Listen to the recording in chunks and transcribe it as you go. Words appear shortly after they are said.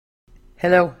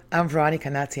Hello, I'm Veronica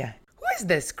Natia. Who is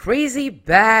this crazy,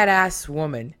 badass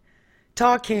woman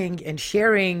talking and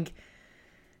sharing?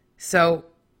 So,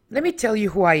 let me tell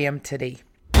you who I am today.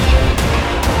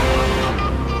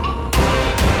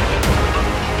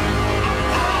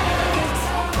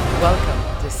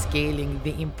 Welcome to Scaling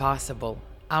the Impossible.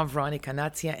 I'm Veronica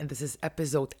Natia, and this is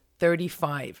episode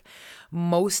 35.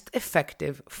 Most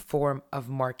effective form of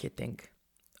marketing.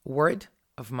 Word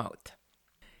of mouth.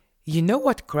 You know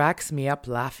what cracks me up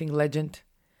laughing, legend?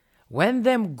 When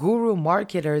them guru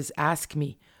marketers ask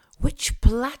me, which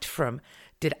platform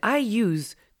did I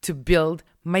use to build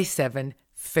my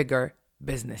 7-figure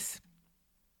business?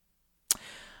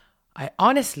 I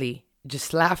honestly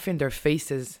just laugh in their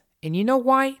faces. And you know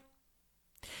why?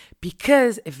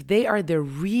 Because if they are the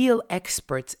real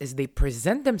experts as they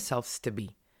present themselves to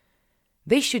be,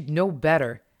 they should know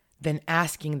better than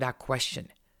asking that question.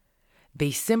 They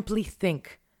simply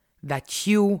think that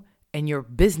you and your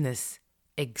business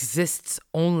exists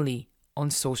only on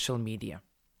social media.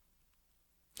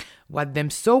 What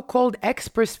them so-called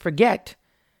experts forget,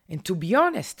 and to be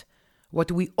honest,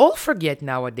 what we all forget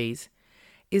nowadays,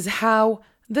 is how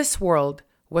this world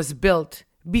was built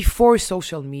before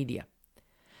social media.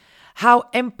 How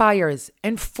empires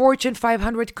and Fortune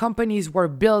 500 companies were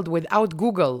built without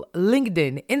Google,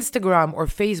 LinkedIn, Instagram, or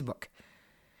Facebook.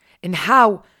 And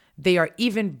how they are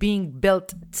even being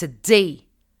built today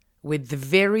with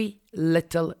very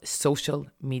little social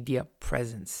media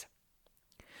presence.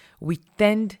 We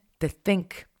tend to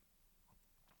think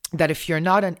that if you're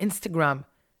not on Instagram,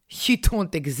 you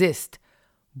don't exist.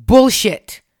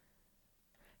 Bullshit.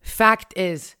 Fact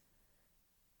is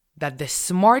that the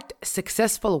smart,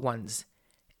 successful ones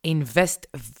invest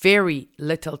very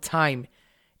little time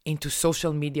into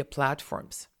social media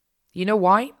platforms. You know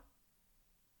why?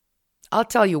 I'll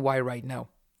tell you why right now.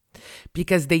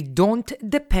 Because they don't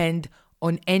depend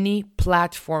on any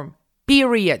platform,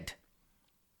 period.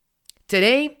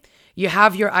 Today, you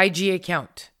have your IG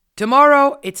account.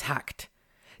 Tomorrow, it's hacked.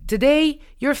 Today,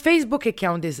 your Facebook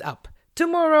account is up.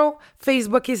 Tomorrow,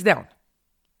 Facebook is down.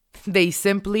 They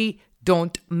simply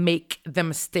don't make the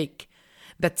mistake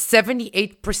that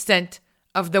 78%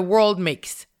 of the world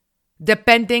makes,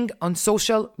 depending on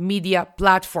social media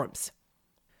platforms.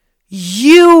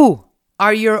 You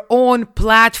are your own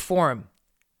platform.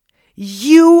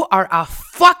 You are a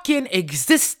fucking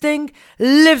existing,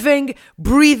 living,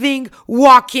 breathing,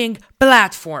 walking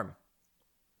platform.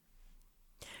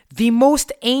 The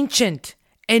most ancient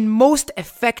and most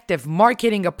effective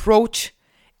marketing approach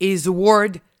is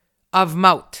word of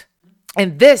mouth.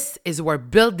 And this is where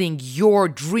building your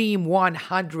Dream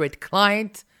 100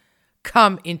 client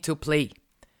come into play.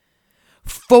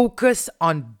 Focus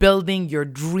on building your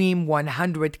Dream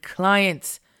 100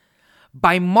 clients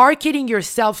by marketing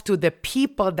yourself to the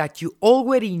people that you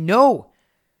already know.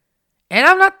 And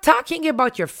I'm not talking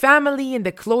about your family and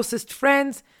the closest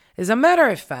friends. As a matter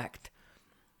of fact,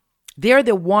 they're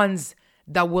the ones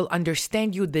that will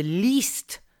understand you the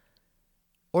least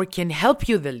or can help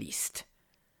you the least.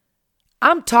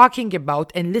 I'm talking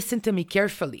about, and listen to me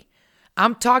carefully,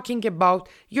 I'm talking about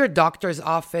your doctor's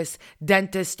office,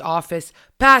 dentist office,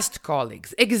 past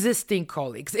colleagues, existing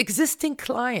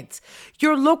clients,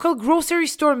 your local grocery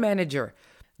store manager,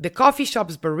 the coffee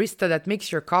shop's barista that makes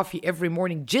your coffee every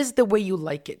morning just the way you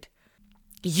like it.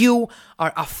 You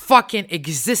are a fucking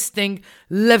existing,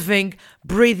 living,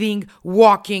 breathing,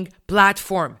 walking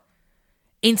platform.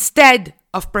 Instead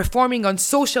of performing on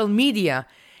social media,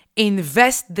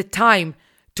 invest the time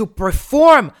to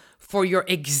perform for your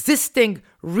existing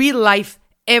real-life,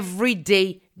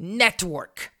 everyday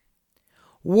network.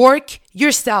 Work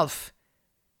yourself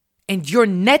and your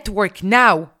network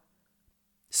now,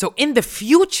 so in the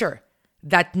future,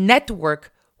 that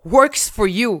network works for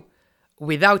you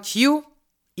without you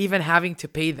even having to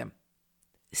pay them.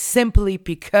 Simply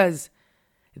because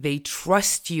they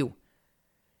trust you.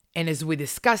 And as we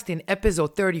discussed in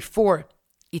episode 34,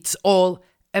 it's all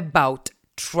about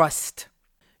trust.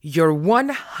 Your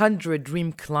 100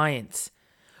 dream clients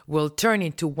will turn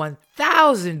into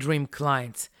 1,000 dream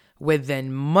clients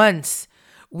within months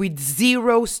with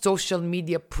zero social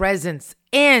media presence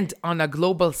and on a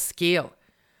global scale.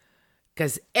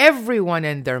 Because everyone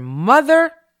and their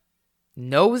mother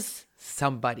knows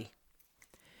somebody.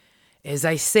 As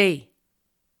I say,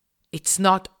 it's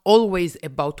not always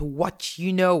about what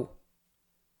you know.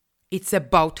 It's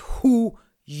about who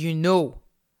you know.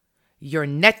 Your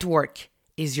network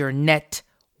is your net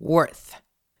worth.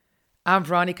 I'm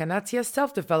Veronica Natia,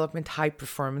 self-development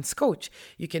high-performance coach.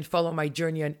 You can follow my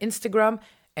journey on Instagram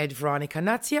at Veronica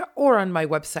Natia or on my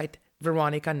website,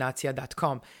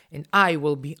 veronicanatia.com, and I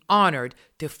will be honored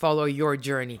to follow your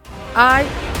journey. I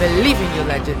believe in you,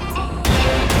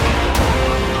 legend.